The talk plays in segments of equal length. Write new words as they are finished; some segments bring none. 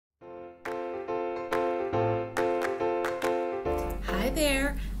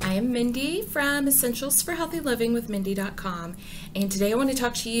there, I am Mindy from Essentials for Healthy Living with Mindy.com, and today I want to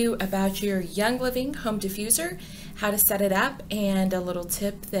talk to you about your Young Living home diffuser, how to set it up, and a little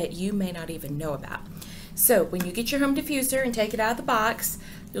tip that you may not even know about. So when you get your home diffuser and take it out of the box,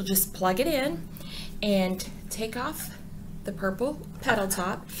 you'll just plug it in and take off the purple pedal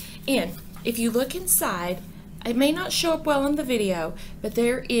top, and if you look inside, it may not show up well in the video, but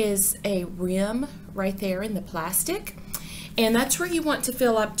there is a rim right there in the plastic, and that's where you want to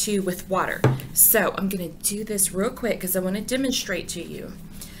fill up to with water. So I'm going to do this real quick because I want to demonstrate to you.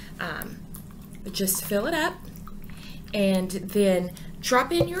 But just fill it up and then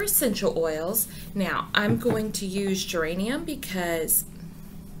drop in your essential oils. Now I'm going to use geranium because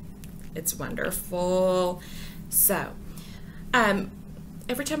it's wonderful. So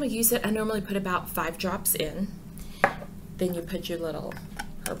every time I use it, I normally put about 5 drops in. Then you put your little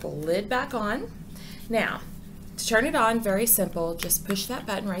purple lid back on. Now, to turn it on, very simple, just push that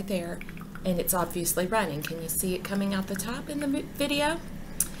button right there, and it's obviously running. Can you see it coming out the top in the video?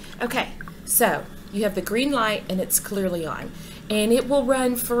 Okay, so you have the green light and it's clearly on, and it will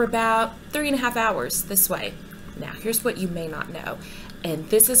run for about 3.5 hours this way. Now, here's what you may not know, and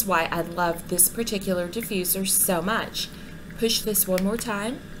this is why I love this particular diffuser so much. Push this one more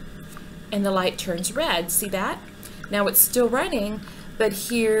time, and the light turns red. See that? Now it's still running, but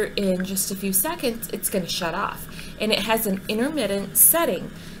here in just a few seconds, it's going to shut off. And it has an intermittent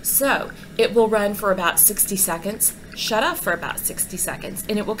setting. So it will run for about 60 seconds, shut off for about 60 seconds,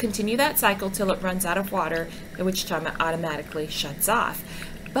 and it will continue that cycle till it runs out of water, at which time it automatically shuts off.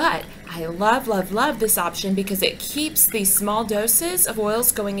 But I love, love, love this option because it keeps these small doses of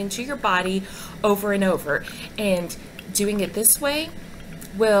oils going into your body over and over. And doing it this way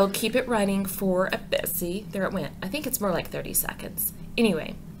will keep it running for a bit. See, there it went. I think it's more like 30 seconds.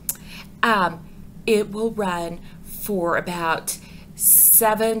 Anyway, it will run for about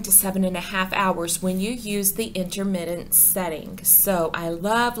 7 to 7.5 hours when you use the intermittent setting. So I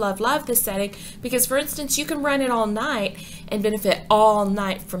love, love, love this setting because, for instance, you can run it all night and benefit all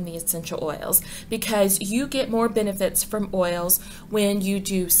night from the essential oils because you get more benefits from oils when you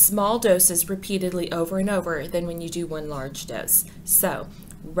do small doses repeatedly over and over than when you do one large dose. So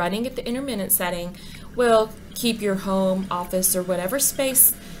running at the intermittent setting will keep your home, office, or whatever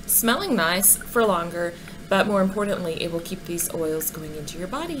space smelling nice for longer, but more importantly, it will keep these oils going into your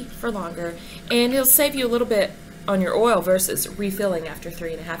body for longer, and it'll save you a little bit on your oil versus refilling after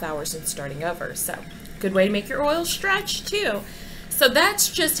 3.5 hours and starting over. So good way to make your oil stretch too. So that's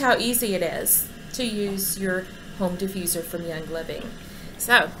just how easy it is to use your home diffuser from Young Living.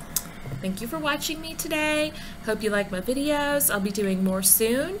 So thank you for watching me today. Hope you like my videos. I'll be doing more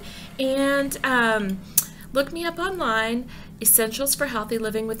soon. And look me up online, Essentials for Healthy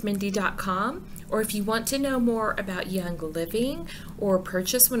Living with Mindy.com. Or if you want to know more about Young Living or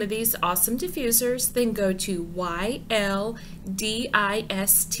purchase one of these awesome diffusers, then go to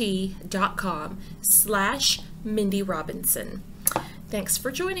yldist.com/Mindy Robinson. Thanks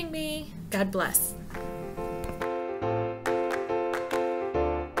for joining me. God bless.